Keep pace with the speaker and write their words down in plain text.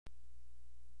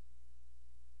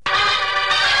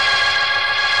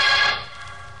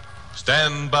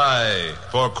Stand by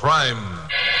for crime.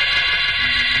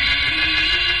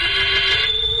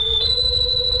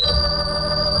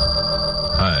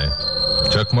 Hi,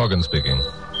 Chuck Morgan speaking.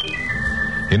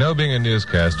 You know, being a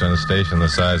newscaster on a station the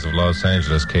size of Los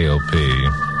Angeles KOP,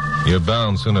 you're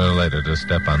bound sooner or later to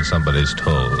step on somebody's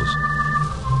toes.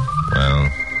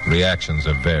 Well, reactions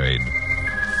are varied.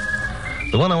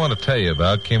 The one I want to tell you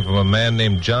about came from a man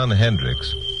named John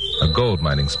Hendricks, a gold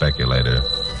mining speculator.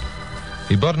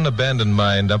 He bought an abandoned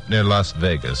mine up near Las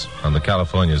Vegas on the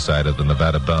California side of the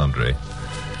Nevada boundary.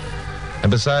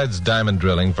 And besides diamond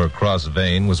drilling for a cross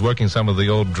vein, was working some of the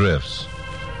old drifts.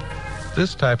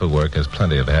 This type of work has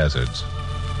plenty of hazards.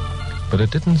 But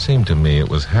it didn't seem to me it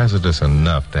was hazardous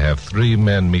enough to have 3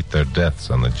 men meet their deaths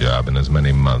on the job in as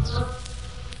many months.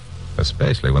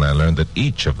 Especially when I learned that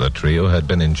each of the trio had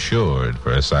been insured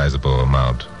for a sizable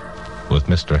amount, with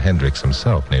Mr. Hendricks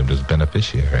himself named as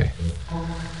beneficiary.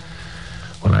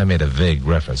 Well, I made a vague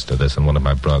reference to this in one of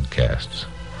my broadcasts.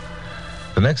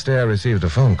 The next day I received a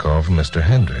phone call from Mr.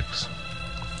 Hendricks.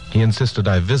 He insisted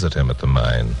I visit him at the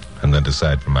mine and then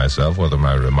decide for myself whether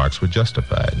my remarks were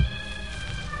justified.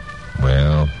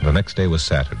 Well, the next day was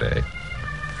Saturday.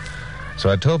 So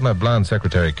I told my blonde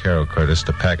secretary, Carol Curtis,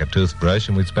 to pack a toothbrush,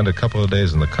 and we'd spend a couple of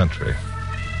days in the country.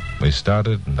 We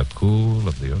started in the cool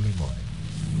of the early morning.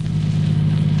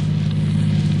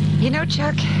 You know,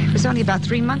 Chuck, it was only about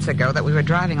 3 months ago that we were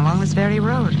driving along this very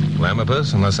road.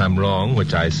 Glamourpuss, unless I'm wrong,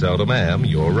 which I seldom am,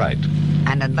 you're right.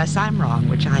 And unless I'm wrong,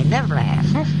 which I never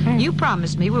am, you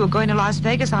promised me we were going to Las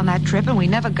Vegas on that trip, and we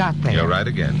never got there. You're right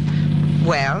again.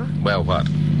 Well? Well, what?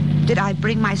 Did I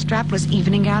bring my strapless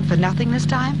evening gown for nothing this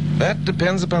time? That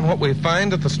depends upon what we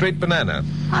find at the Straight Banana.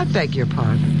 I beg your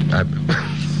pardon.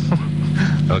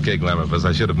 Okay, Glamourpuss,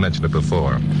 I should have mentioned it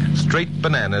before. Straight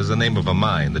Banana is the name of a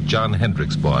mine that John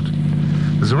Hendricks bought.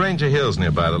 There's a range of hills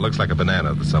nearby that looks like a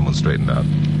banana that someone straightened out.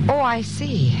 Oh, I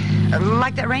see.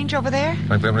 Like that range over there?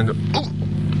 Like that range? Oh,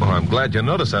 I'm glad you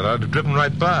noticed that. I'd have driven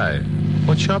right by.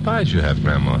 What sharp eyes you have,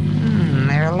 Grandma.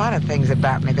 There are a lot of things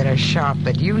about me that are sharp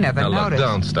that you never noticed. Now, look,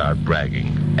 don't start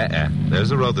bragging.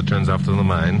 There's a road that turns off to the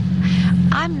mine.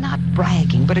 I'm not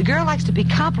bragging, but a girl likes to be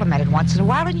complimented once in a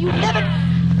while, and you never...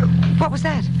 What was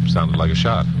that? Sounded like a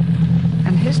shot.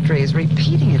 And history is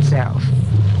repeating itself.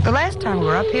 The last time we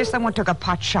were up here, someone took a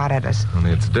pot shot at us. Only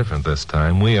it's different this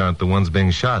time. We aren't the ones being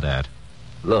shot at.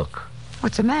 Look.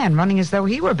 What's a man running as though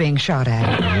he were being shot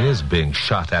at? He is being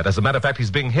shot at. As a matter of fact, he's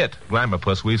being hit.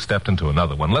 Glamourpuss, we've stepped into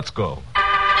another one. Let's go.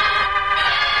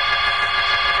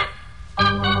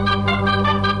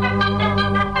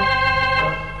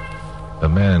 The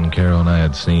man Carol and I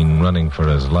had seen running for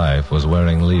his life was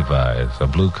wearing Levi's, a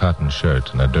blue cotton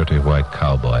shirt, and a dirty white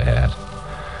cowboy hat.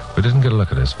 We didn't get a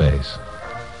look at his face.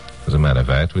 As a matter of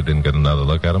fact, we didn't get another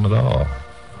look at him at all.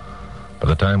 By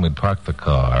the time we'd parked the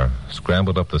car,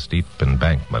 scrambled up the steep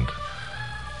embankment,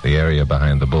 the area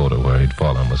behind the boulder where he'd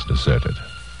fallen was deserted.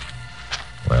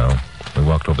 Well, we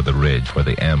walked over the ridge where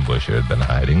the ambusher had been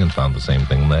hiding and found the same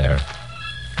thing there.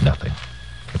 Nothing.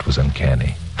 It was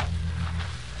uncanny.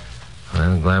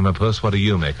 Well, Glamourpuss, what do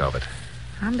you make of it?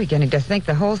 I'm beginning to think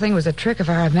the whole thing was a trick of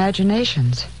our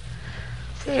imaginations.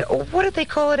 Say, what did they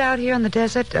call it out here in the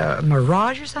desert?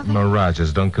 Mirage or something?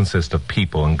 Mirages don't consist of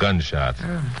people and gunshots.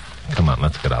 Oh. Come on,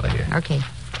 let's get out of here. Okay.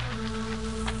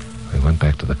 We went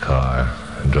back to the car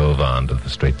and drove on to the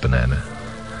Straight Banana.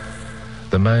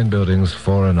 The mine buildings,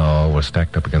 4 in all, were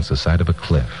stacked up against the side of a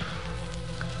cliff.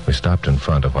 We stopped in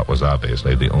front of what was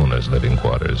obviously the owner's living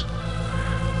quarters.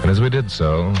 And as we did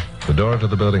so, the door to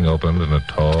the building opened and a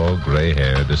tall,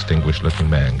 gray-haired, distinguished-looking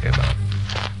man came out.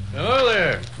 Hello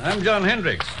there. I'm John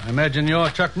Hendricks. I imagine you're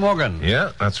Chuck Morgan.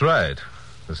 Yeah, that's right.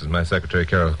 This is my secretary,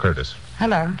 Carol Curtis.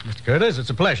 Hello. Mr. Curtis, it's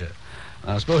a pleasure.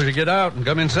 I suppose you get out and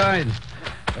come inside.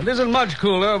 It isn't much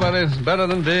cooler, but it's better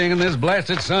than being in this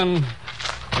blasted sun.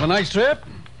 Have a nice trip?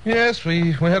 Yes,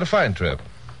 we had a fine trip.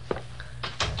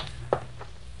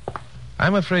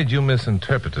 I'm afraid you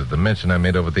misinterpreted the mention I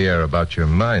made over the air about your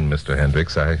mine, Mr.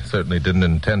 Hendricks. I certainly didn't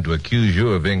intend to accuse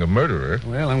you of being a murderer.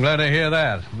 Well, I'm glad to hear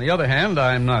that. On the other hand,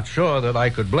 I'm not sure that I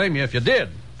could blame you if you did.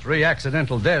 3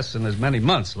 accidental deaths in as many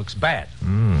months looks bad.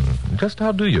 Just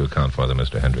how do you account for them,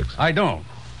 Mr. Hendricks? I don't.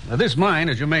 Now, this mine,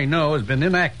 as you may know, has been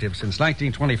inactive since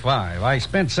 1925. I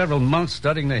spent several months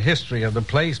studying the history of the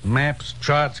place, maps,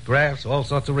 charts, graphs, all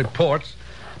sorts of reports,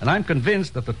 and I'm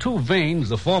convinced that the 2 veins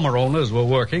the former owners were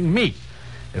working meet.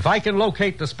 If I can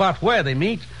locate the spot where they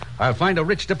meet, I'll find a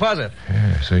rich deposit.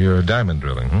 Yeah, so you're diamond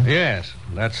drilling, huh? Yes.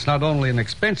 That's not only an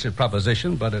expensive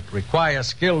proposition, but it requires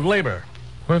skilled labor.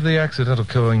 Where have the accidental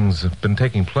killings been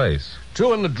taking place?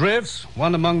 2 in the drifts,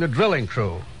 1 among the drilling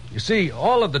crew. You see,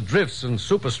 all of the drifts and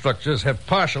superstructures have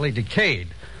partially decayed.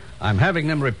 I'm having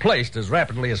them replaced as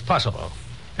rapidly as possible.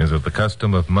 Is it the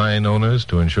custom of mine owners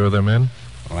to insure their men?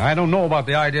 Well, I don't know about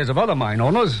the ideas of other mine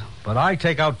owners, but I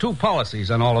take out 2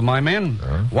 policies on all of my men.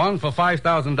 One for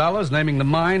 $5,000, naming the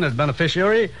mine as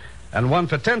beneficiary, and one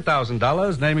for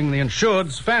 $10,000, naming the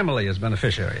insured's family as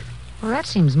beneficiary. Well, that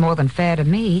seems more than fair to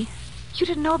me. You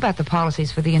didn't know about the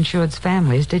policies for the insured's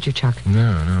families, did you, Chuck?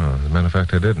 No. As a matter of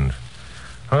fact, I didn't.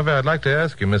 However, I'd like to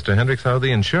ask you, Mr. Hendricks, how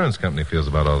the insurance company feels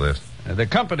about all this. The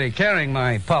company carrying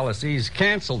my policies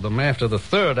canceled them after the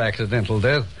 3rd accidental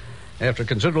death. After a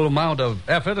considerable amount of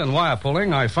effort and wire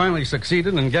pulling, I finally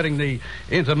succeeded in getting the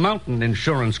Intermountain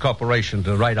Insurance Corporation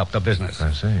to write up the business.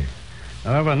 I see.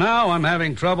 However, now I'm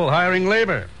having trouble hiring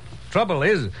labor. Trouble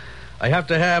is, I have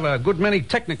to have a good many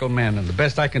technical men, and the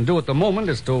best I can do at the moment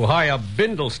is to hire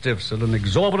bindle stiffs at an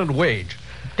exorbitant wage.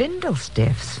 Bindle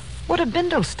stiffs? What are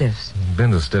bindle stiffs?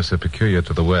 Bindle stiffs are peculiar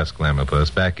to the West,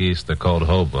 Glamourpuss. Back east, they're called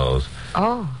hobos.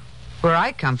 Oh, where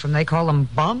I come from, they call them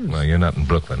bums. Well, you're not in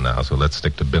Brooklyn now, so let's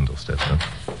stick to bindle stiffs, huh?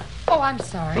 Oh, I'm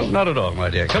sorry. Oh, not at all, my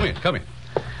dear. Come in.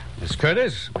 Miss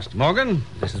Curtis, Mr. Morgan,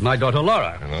 this is my daughter,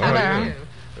 Laura. Hello.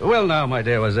 Well, now, my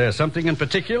dear, was there something in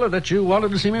particular that you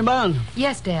wanted to see me about?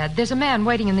 Yes, Dad. There's a man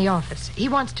waiting in the office. He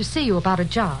wants to see you about a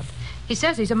job. He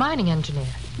says he's a mining engineer.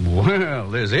 Well,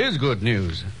 this is good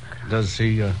news. Does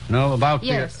he know about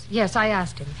Yes, I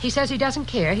asked him. He says he doesn't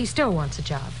care. He still wants a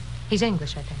job. He's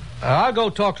English, I think. I'll go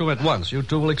talk to him at once. You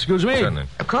two will excuse me? Certainly.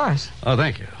 Of course. Oh,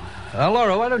 thank you.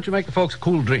 Laura, why don't you make the folks a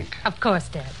cool drink? Of course,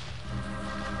 Dad.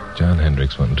 John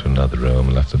Hendricks went into another room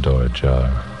and left the door ajar.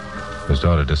 His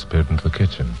daughter disappeared into the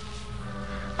kitchen.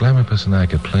 Glamourpuss and I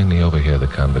could plainly overhear the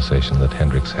conversation that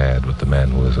Hendricks had with the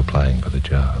man who was applying for the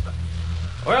job.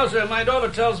 Well, sir, my daughter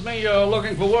tells me you're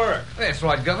looking for work. That's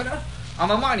right, Governor.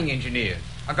 I'm a mining engineer.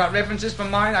 I got references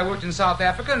from mine. I worked in South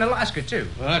Africa and Alaska, too.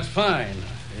 Well, that's fine.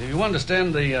 You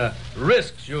understand the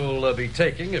risks you'll be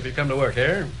taking if you come to work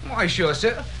here? Why, sure,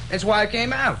 sir. That's why I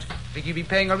came out. Think you'd be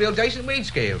paying a real decent wage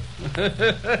scale.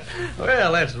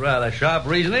 Well, that's rather sharp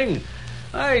reasoning.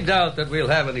 I doubt that we'll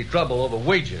have any trouble over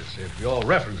wages if your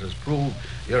references prove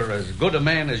you're as good a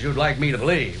man as you'd like me to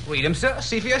believe. Read them, sir.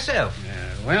 See for yourself.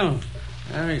 Well,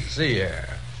 let me see here.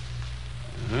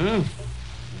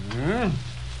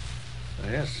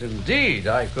 Yes, indeed.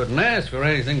 I couldn't ask for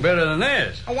anything better than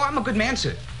this. Oh, I'm a good man,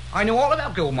 sir. I know all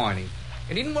about gold mining.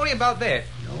 You needn't worry about that.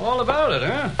 You know all about it,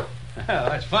 huh? Well,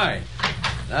 that's fine.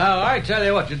 Now, I tell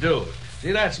you what you do.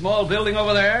 See that small building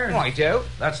over there? Righto.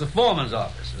 That's the foreman's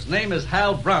office. His name is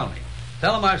Hal Browning.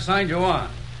 Tell him I've signed you on.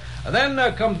 And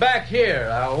then come back here.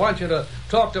 I want you to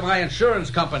talk to my insurance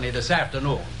company this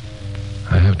afternoon.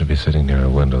 I happened to be sitting near a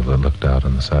window that looked out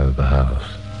on the side of the house.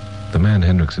 The man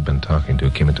Hendricks had been talking to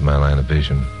came into my line of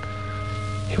vision.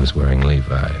 He was wearing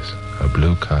Levi's, a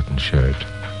blue cotton shirt,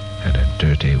 and a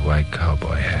dirty white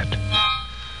cowboy hat.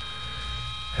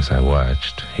 As I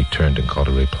watched, he turned and called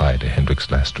a reply to Hendricks'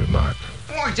 last remark.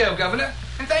 Righto, Governor.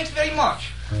 And thanks very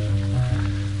much.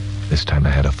 This time I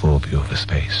had a full view of his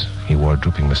face. He wore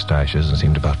drooping mustaches and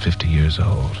seemed about 50 years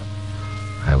old.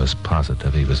 I was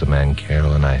positive he was the man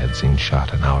Carol and I had seen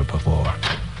shot an hour before.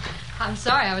 I'm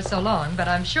sorry I was so long, but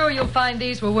I'm sure you'll find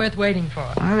these were worth waiting for.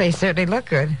 Well, they certainly look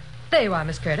good. There you are,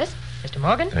 Miss Curtis. Mr.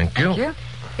 Morgan. Thank you. Thank you.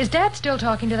 Is Dad still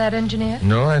talking to that engineer?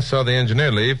 No, I saw the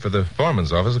engineer leave for the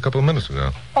foreman's office a couple of minutes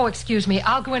ago. Oh, excuse me.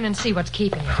 I'll go in and see what's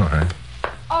keeping him. All right.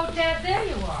 Oh, Dad, there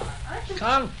you are.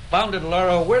 Confound it,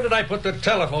 Laura. Where did I put the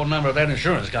telephone number of that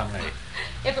insurance company?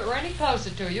 If it were any closer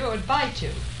to you, it would bite you.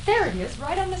 There it is,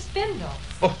 right on the spindle.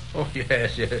 Oh,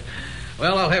 yes.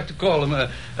 Well, I'll have to call them.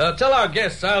 Tell our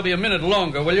guests I'll be a minute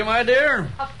longer, will you, my dear?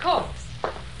 Of course.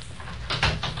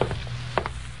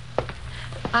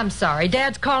 I'm sorry.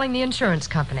 Dad's calling the insurance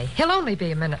company. He'll only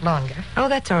be a minute longer. Oh,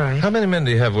 that's all right. How many men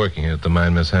do you have working here at the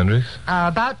mine, Miss Hendricks?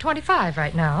 About 25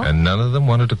 right now. And none of them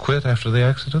wanted to quit after the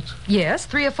accident? Yes,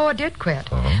 3 or 4 did quit.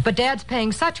 Oh. But Dad's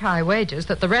paying such high wages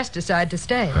that the rest decide to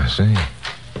stay. I see.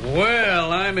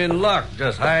 Well, I'm in luck.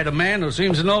 Just hired a man who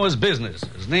seems to know his business.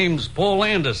 His name's Paul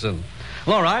Anderson.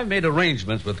 Laura, I've made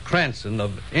arrangements with Cranston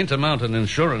of Intermountain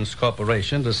Insurance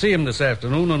Corporation to see him this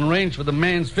afternoon and arrange for the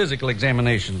man's physical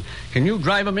examination. Can you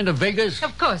drive him into Vegas?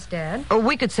 Of course, Dad. Oh,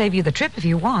 we could save you the trip if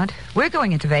you want. We're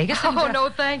going into Vegas. Oh, no,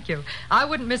 thank you. I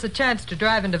wouldn't miss a chance to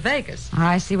drive into Vegas.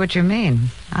 I see what you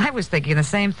mean. I was thinking the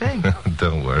same thing.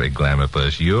 Don't worry,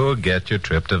 Glamourpuss. You'll get your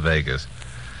trip to Vegas.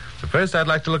 But first, I'd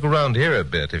like to look around here a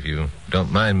bit, if you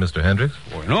don't mind, Mr. Hendricks.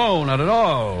 Oh, no, not at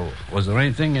all. Was there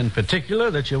anything in particular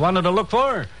that you wanted to look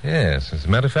for? Yes, as a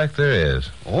matter of fact, there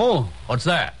is. Oh, what's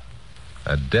that?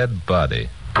 A dead body.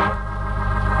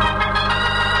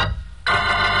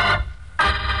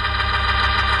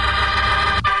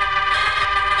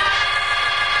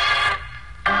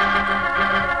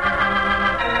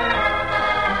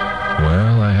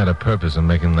 Anderson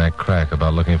making that crack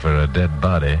about looking for a dead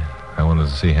body, I wanted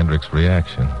to see Hendrick's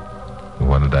reaction.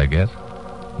 What did I get?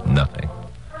 Nothing.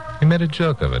 He made a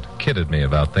joke of it, kidded me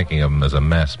about thinking of him as a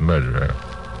mass murderer.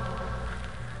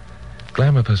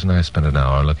 Glamourpuss and I spent an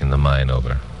hour looking the mine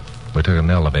over. We took an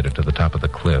elevator to the top of the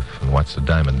cliff and watched the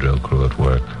diamond drill crew at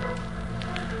work.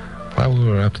 While we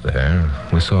were up there,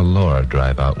 we saw Laura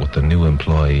drive out with the new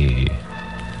employee.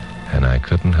 And I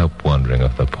couldn't help wondering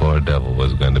if the poor devil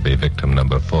was going to be victim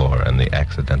number 4 in the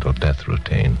accidental death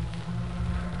routine.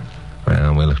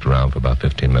 Well, we looked around for about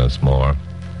 15 minutes more,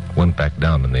 went back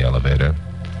down in the elevator,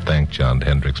 thanked John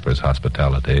Hendricks for his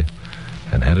hospitality,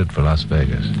 and headed for Las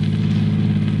Vegas.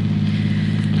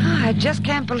 Oh, I just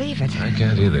can't believe it. I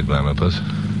can't either, Glamourpuss.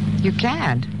 You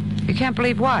can't? You can't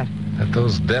believe what? That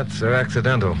those deaths are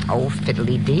accidental. Oh,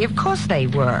 fiddly-dee, of course they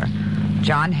were.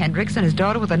 John Hendricks and his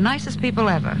daughter were the nicest people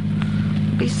ever.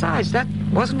 Besides, that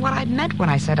wasn't what I meant when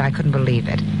I said I couldn't believe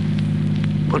it.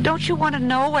 Well, don't you want to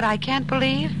know what I can't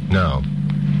believe? No.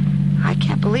 I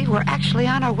can't believe we're actually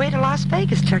on our way to Las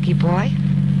Vegas, Turkey Boy.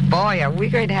 Boy, are we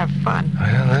going to have fun.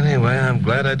 Well, anyway, I'm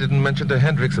glad I didn't mention to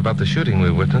Hendricks about the shooting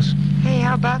we witnessed. Hey,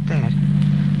 how about that?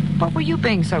 What were you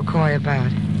being so coy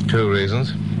about? 2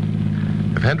 reasons.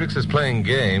 If Hendricks is playing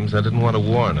games, I didn't want to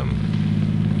warn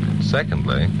him.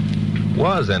 Secondly,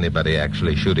 was anybody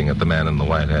actually shooting at the man in the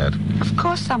white hat? Of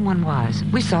course someone was.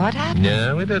 We saw it happen.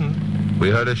 No, we didn't. We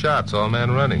heard a shot, saw a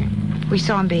man running. We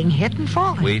saw him being hit and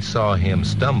falling. We saw him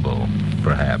stumble,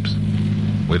 perhaps.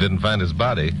 We didn't find his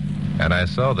body, and I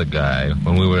saw the guy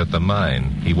when we were at the mine.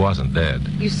 He wasn't dead.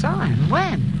 You saw him?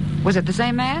 When? Was it the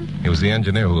same man? He was the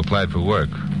engineer who applied for work.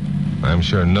 I'm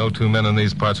sure no 2 men in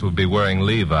these parts would be wearing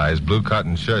Levi's, blue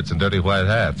cotton shirts, and dirty white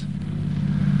hats.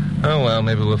 Oh, well,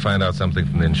 maybe we'll find out something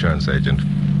from the insurance agent.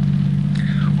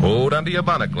 Hold onto your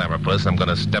bonnet, Glamourpuss. I'm going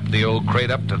to step the old crate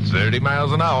up to 30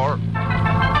 miles an hour.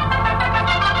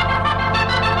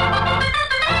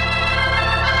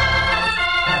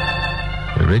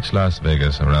 We reached Las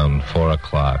Vegas around 4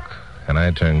 o'clock, and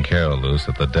I turned Carol loose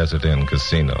at the Desert Inn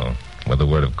Casino with a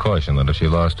word of caution that if she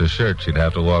lost her shirt, she'd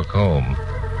have to walk home.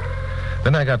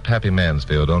 Then I got Pappy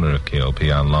Mansfield, owner of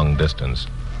KLP, on long distance.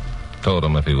 Told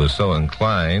him if he was so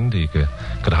inclined, he could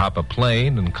hop a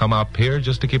plane and come up here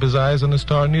just to keep his eyes on the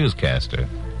star newscaster.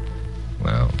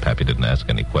 Well, Pappy didn't ask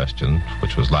any questions,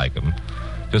 which was like him.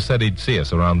 Just said he'd see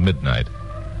us around midnight.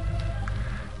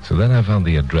 So then I found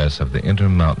the address of the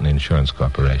Intermountain Insurance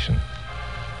Corporation.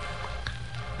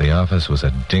 The office was a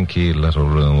dinky little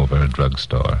room over a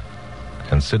drugstore.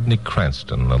 And Sidney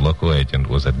Cranston, the local agent,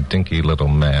 was a dinky little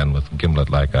man with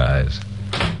gimlet-like eyes.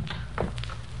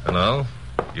 Hello?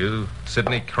 You,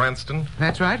 Sidney Cranston?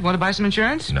 That's right. Want to buy some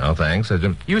insurance? No, thanks.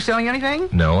 You selling anything?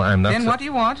 No, I'm not. Then what do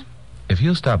you want? If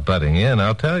you stop butting in,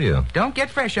 I'll tell you. Don't get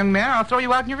fresh, young man. I'll throw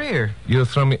you out in your ear. You'll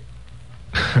throw me...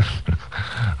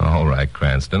 All right,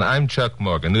 Cranston. I'm Chuck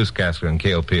Morgan, newscaster in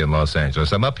KLP in Los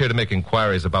Angeles. I'm up here to make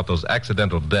inquiries about those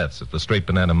accidental deaths at the Straight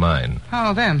Banana Mine.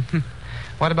 Oh, them.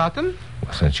 What about them?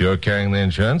 Well, since you're carrying the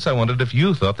insurance, I wondered if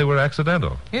you thought they were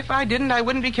accidental. If I didn't, I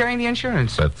wouldn't be carrying the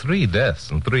insurance. But 3 deaths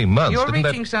in 3 months. You're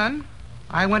reaching, son.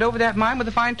 I went over that mine with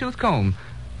a fine-tooth comb.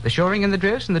 The shoring and the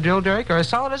drifts and the drill derrick are as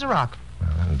solid as a rock.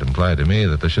 Well, it implied to me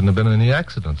that there shouldn't have been any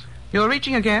accidents. You're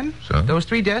reaching again. So? Those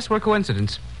 3 deaths were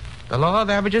coincidence. The law of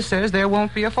averages says there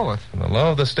won't be a 4th. And the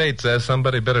law of the state says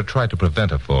somebody better try to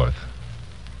prevent a 4th.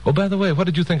 Oh, by the way, what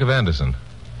did you think of Anderson?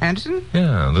 Anderson?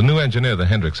 Yeah, the new engineer the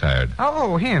Hendricks hired.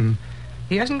 Oh, him.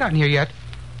 He hasn't gotten here yet.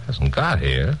 Hasn't got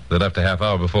here. They left a half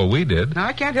hour before we did. No,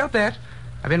 I can't help that.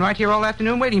 I've been right here all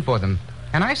afternoon waiting for them.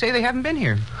 And I say they haven't been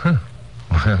here. Huh.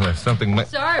 Well, there's something...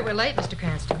 Sorry we're late, Mr.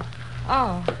 Cranston.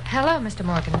 Oh, hello, Mr.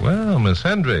 Morgan. Well, Miss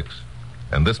Hendricks.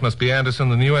 And this must be Anderson,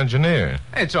 the new engineer.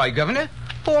 That's right, Governor.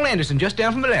 Paul Anderson, just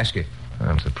down from Alaska.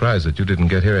 I'm surprised that you didn't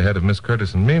get here ahead of Miss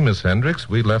Curtis and me, Miss Hendricks.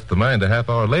 We left the mine a half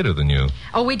hour later than you.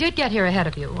 Oh, we did get here ahead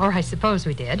of you, or I suppose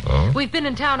we did. Oh? We've been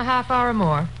in town a half hour or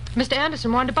more. Mr.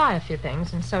 Anderson wanted to buy a few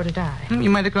things, and so did I. You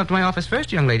might have come up to my office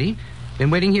first, young lady. Been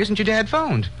waiting here since your dad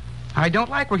phoned. I don't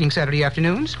like working Saturday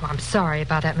afternoons. Oh, I'm sorry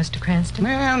about that, Mr. Cranston.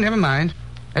 Well, never mind.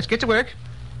 Let's get to work.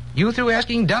 You through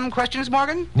asking dumb questions,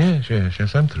 Morgan?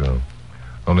 Yes, I'm through.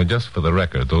 Only just for the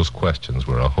record, those questions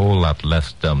were a whole lot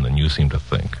less dumb than you seem to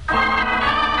think.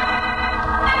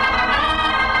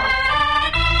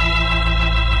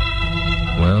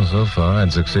 Well, so far,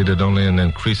 I'd succeeded only in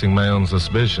increasing my own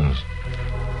suspicions.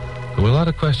 There were a lot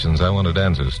of questions I wanted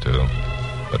answers to.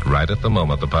 But right at the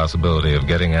moment, the possibility of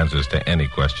getting answers to any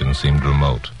question seemed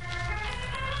remote.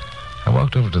 I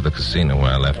walked over to the casino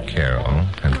where I left Carol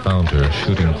and found her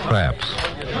shooting craps.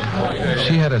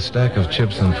 She had a stack of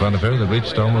chips in front of her that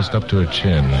reached almost up to her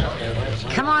chin.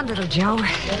 Come on on, little Joe.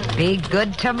 Be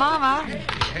good to Mama.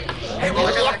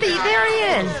 Yippee, there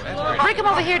he is. Bring him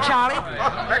over here, Charlie.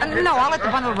 No, I'll let the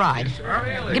bundle ride.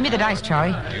 Give me the dice,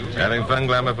 Charlie. Having fun,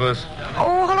 Glamour Puss?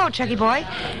 Oh, hello, Chucky boy.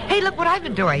 Hey, look what I've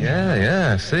been doing.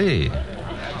 Yeah, I see.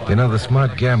 You know, the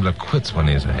smart gambler quits when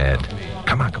he's ahead.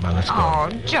 Come on, let's go. Oh,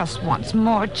 just once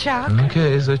more, Chuck.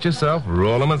 Okay, search yourself.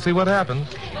 Roll 'em and see what happens.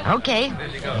 Okay,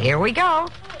 here we go.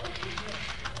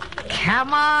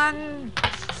 Come on,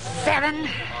 7.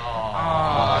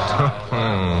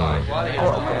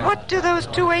 What do those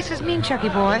 2 aces mean, Chucky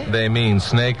boy? They mean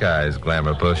snake eyes,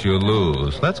 Glamour Puss. You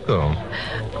lose. Let's go.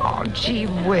 Oh, gee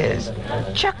whiz.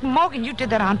 Chuck Morgan, you did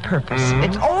that on purpose.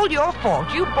 It's all your fault.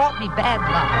 You brought me bad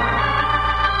luck.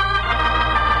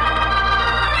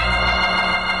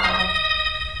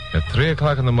 At 3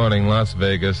 o'clock in the morning, Las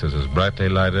Vegas is as brightly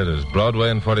lighted as Broadway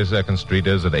and 42nd Street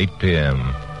is at 8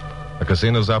 p.m. The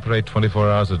casinos operate 24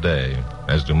 hours a day,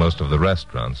 as do most of the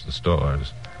restaurants and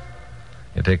stores.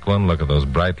 You take one look at those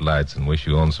bright lights and wish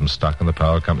you owned some stock in the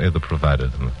power company that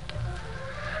provided them.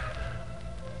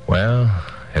 Well,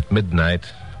 at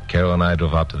midnight, Carol and I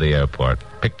drove out to the airport,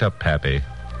 picked up Pappy,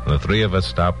 and the 3 of us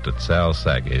stopped at Sal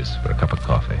Saggy's for a cup of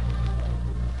coffee.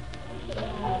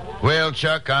 Well,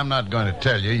 Chuck, I'm not going to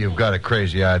tell you you've got a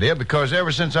crazy idea, because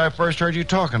ever since I first heard you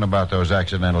talking about those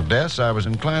accidental deaths, I was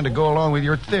inclined to go along with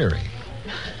your theory.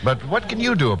 But what can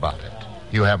you do about it?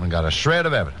 You haven't got a shred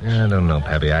of evidence. I don't know,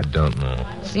 Pappy. I don't know.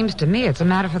 Seems to me it's a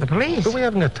matter for the police. But we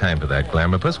haven't got time for that,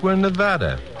 Glamour Puss. We're in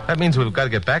Nevada. That means we've got to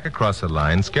get back across the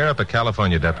line, scare up a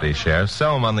California deputy sheriff,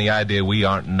 sell him on the idea we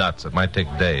aren't nuts. It might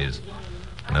take days.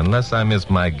 And unless I miss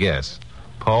my guess,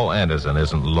 Paul Anderson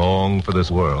isn't long for this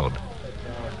world.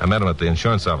 I met him at the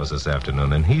insurance office this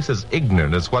afternoon, and he's as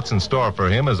ignorant as what's in store for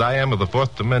him as I am of the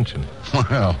fourth dimension.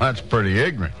 Well, that's pretty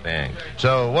ignorant. Thanks.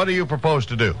 So what do you propose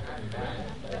to do?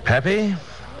 Pappy,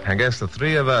 I guess the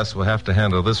 3 of us will have to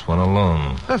handle this one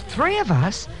alone. The 3 of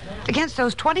us? Against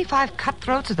those 25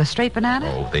 cutthroats of the straight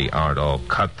banana? Oh, they aren't all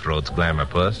cutthroats, Glamour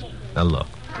Puss. Now, look.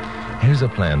 Here's a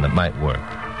plan that might work.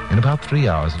 In about 3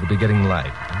 hours, it'll be getting light.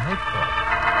 And I thought...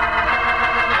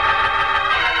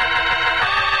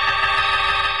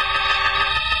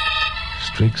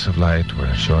 Streaks of light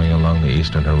were showing along the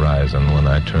eastern horizon when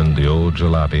I turned the old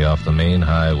jalopy off the main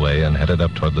highway and headed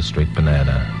up toward the straight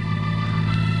banana.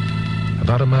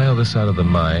 About a mile this side of the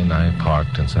mine, I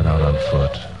parked and set out on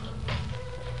foot.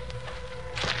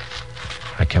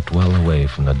 I kept well away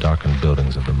from the darkened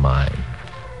buildings of the mine,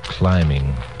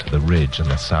 climbing to the ridge in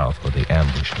the south where the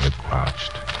ambush had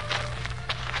crouched.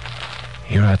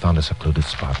 Here I found a secluded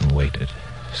spot and waited,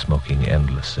 smoking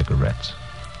endless cigarettes,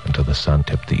 until the sun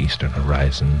tipped the eastern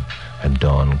horizon and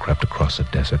dawn crept across the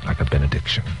desert like a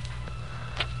benediction.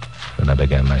 Then I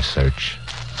began my search,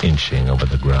 inching over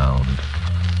the ground,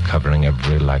 covering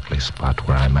every likely spot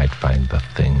where I might find the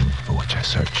thing for which I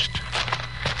searched.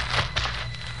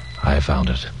 I found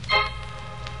it.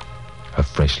 A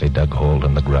freshly dug hole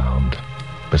in the ground.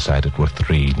 Beside it were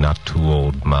 3 not too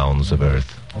old mounds of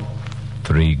earth.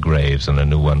 3 graves and a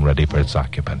new one ready for its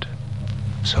occupant.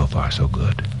 So far, so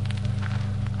good.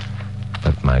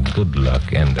 But my good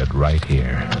luck ended right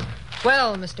here.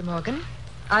 Well, Mr. Morgan,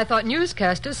 I thought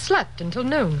newscasters slept until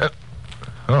noon.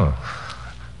 Hello,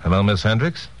 Miss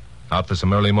Hendricks. Out for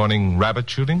some early morning rabbit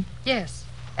shooting? Yes,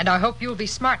 and I hope you'll be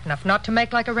smart enough not to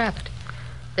make like a rabbit.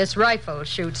 This rifle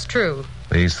shoots true.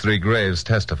 These 3 graves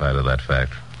testify to that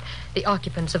fact. The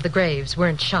occupants of the graves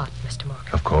weren't shot, Mr.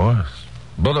 Morgan. Of course.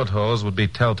 Bullet holes would be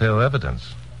telltale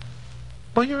evidence.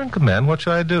 Well, you're in command. What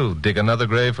shall I do? Dig another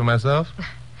grave for myself?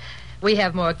 We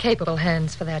have more capable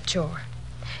hands for that chore.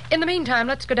 In the meantime,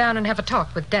 let's go down and have a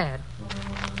talk with Dad.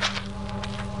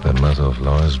 The muzzle of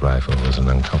Laura's rifle was an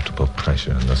uncomfortable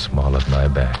pressure in the small of my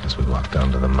back as we walked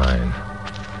down to the mine.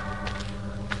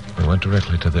 We went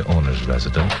directly to the owner's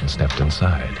residence and stepped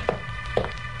inside.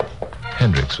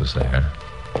 Hendricks was there,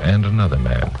 and another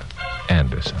man,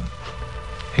 Anderson.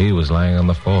 He was lying on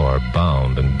the floor,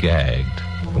 bound and gagged,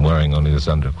 wearing only his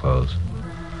underclothes.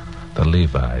 The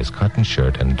Levi's, cotton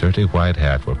shirt, and dirty white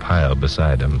hat were piled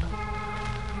beside him.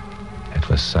 It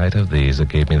was sight of these that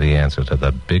gave me the answer to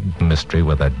the big mystery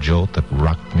with a jolt that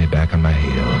rocked me back on my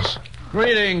heels.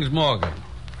 Greetings, Morgan.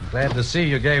 Glad to see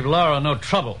you gave Laura no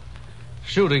trouble.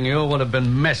 Shooting you would have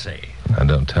been messy. Now,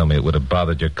 don't tell me it would have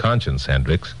bothered your conscience,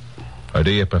 Hendricks. Or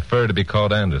do you prefer to be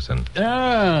called Anderson?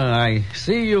 I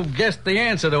see you've guessed the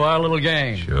answer to our little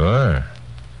game. Sure.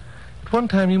 At one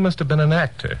time, you must have been an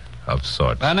actor of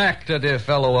sorts. An actor, dear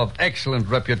fellow, of excellent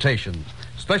reputation.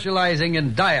 Specializing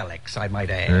in dialects, I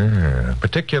might add.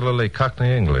 Particularly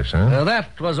Cockney English, huh?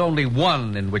 That was only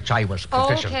one in which I was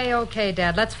proficient. Okay,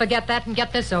 Dad. Let's forget that and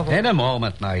get this over with. In a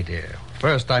moment, my dear.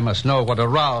 First, I must know what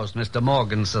aroused Mr.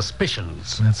 Morgan's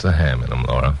suspicions. That's a ham in him,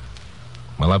 Laura.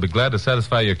 Well, I'll be glad to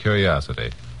satisfy your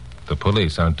curiosity. The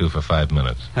police aren't due for 5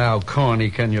 minutes. How corny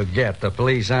can you get? The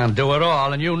police aren't due at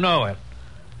all, and you know it.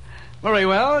 Very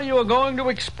well, you are going to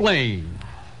explain.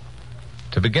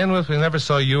 To begin with, we never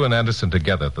saw you and Anderson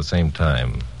together at the same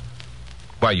time.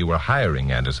 While you were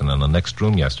hiring Anderson in the next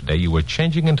room yesterday, you were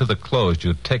changing into the clothes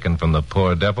you'd taken from the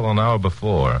poor devil an hour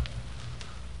before.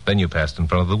 Then you passed in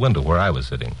front of the window where I was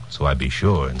sitting, so I'd be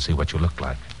sure and see what you looked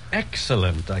like.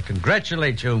 Excellent. I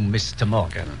congratulate you, Mr.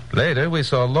 Morgan. Later, we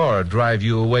saw Laura drive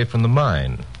you away from the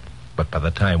mine. But by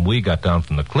the time we got down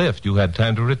from the cliff, you had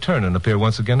time to return and appear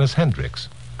once again as Hendricks.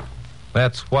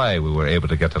 That's why we were able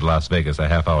to get to Las Vegas a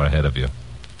half hour ahead of you.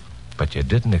 But you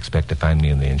didn't expect to find me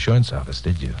in the insurance office,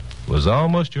 did you? It was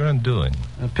almost your undoing.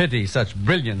 A pity such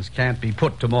brilliance can't be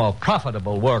put to more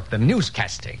profitable work than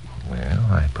newscasting. Well,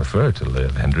 I prefer to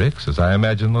live, Hendricks, as I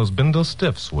imagine those Bindle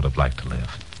Stiffs would have liked to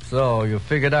live. So you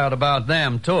figured out about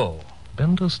them, too.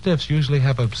 Bindle Stiffs usually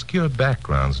have obscure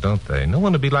backgrounds, don't they? No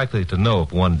one would be likely to know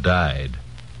if one died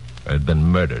or had been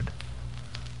murdered.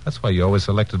 That's why you always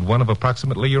selected one of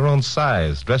approximately your own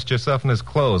size, dressed yourself in his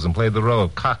clothes, and played the role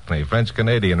of Cockney,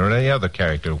 French-Canadian, or any other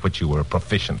character of which you were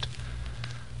proficient.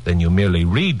 Then you merely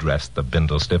redressed the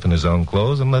Bindle Stiff in his own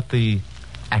clothes and let the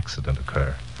accident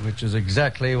occur. Which is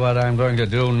exactly what I'm going to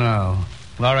do now.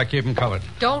 Laura, keep him covered.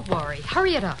 Don't worry.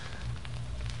 Hurry it up.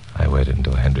 I waited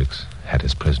until Hendricks had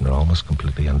his prisoner almost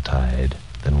completely untied,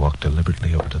 then walked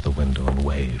deliberately over to the window and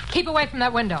waved. Keep away from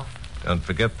that window. Don't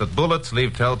forget that bullets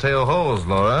leave telltale holes,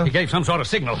 Laura. He gave some sort of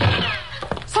signal.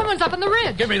 Someone's up on the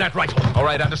ridge. Give me that rifle. All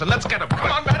right, Anderson, let's get him.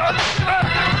 Come on, man.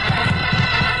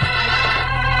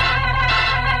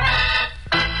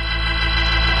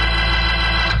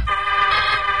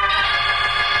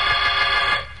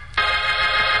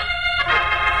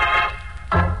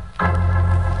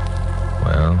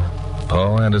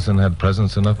 Paul Anderson had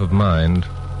presence enough of mind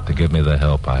to give me the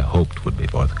help I hoped would be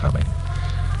forthcoming.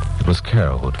 It was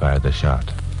Carol who'd fired the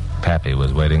shot. Pappy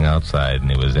was waiting outside,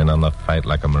 and he was in on the fight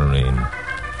like a Marine.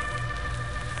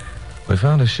 We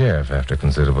found a sheriff after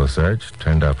considerable search,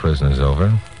 turned our prisoners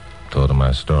over, told him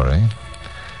our story,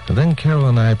 and then Carol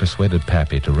and I persuaded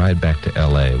Pappy to ride back to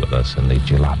L.A. with us in the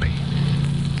jalopy.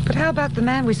 But how about the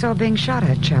man we saw being shot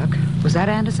at, Chuck? Was that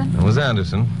Anderson? It was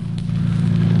Anderson.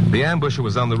 The ambusher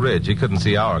was on the ridge. He couldn't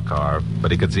see our car, but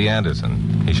he could see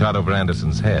Anderson. He shot over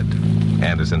Anderson's head.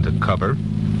 Anderson took cover,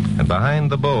 and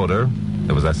behind the boulder,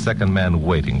 there was a second man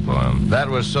waiting for him. That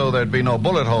was so there'd be no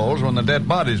bullet holes when the dead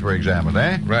bodies were examined,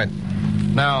 eh? Right.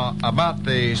 Now, about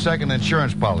the second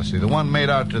insurance policy, the one made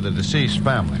out to the deceased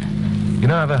family. You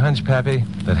know, I have a hunch, Pappy,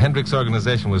 that Hendrick's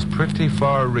organization was pretty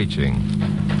far-reaching.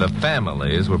 The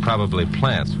families were probably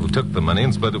plants who took the money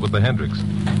and split it with the Hendricks.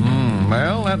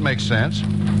 Well, that makes sense.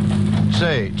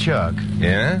 Say, Chuck.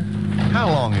 Yeah? How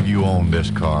long have you owned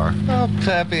this car? Oh,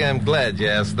 Pappy, I'm glad you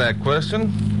asked that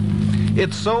question.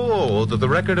 It's so old that the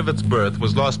record of its birth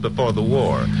was lost before the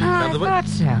war. I thought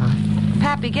so.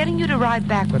 Pappy, getting you to ride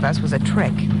back with us was a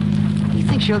trick. He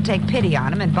thinks you'll take pity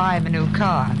on him and buy him a new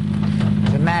car.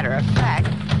 As a matter of fact...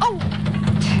 Oh!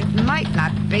 It might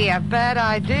not be a bad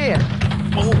idea.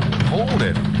 Oh, hold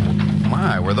it.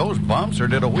 My, were those bumps or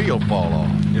did a wheel fall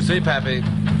off? You see, Pappy,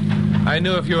 I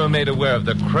knew if you were made aware of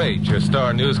the crate your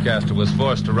star newscaster was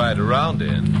forced to ride around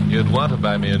in, you'd want to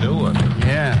buy me a new one.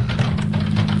 Yeah.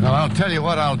 Well, I'll tell you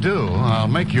what I'll do. I'll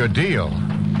make you a deal.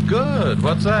 Good.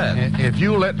 What's that? If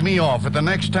you let me off at the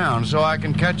next town so I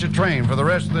can catch a train for the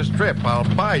rest of this trip, I'll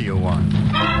buy you one.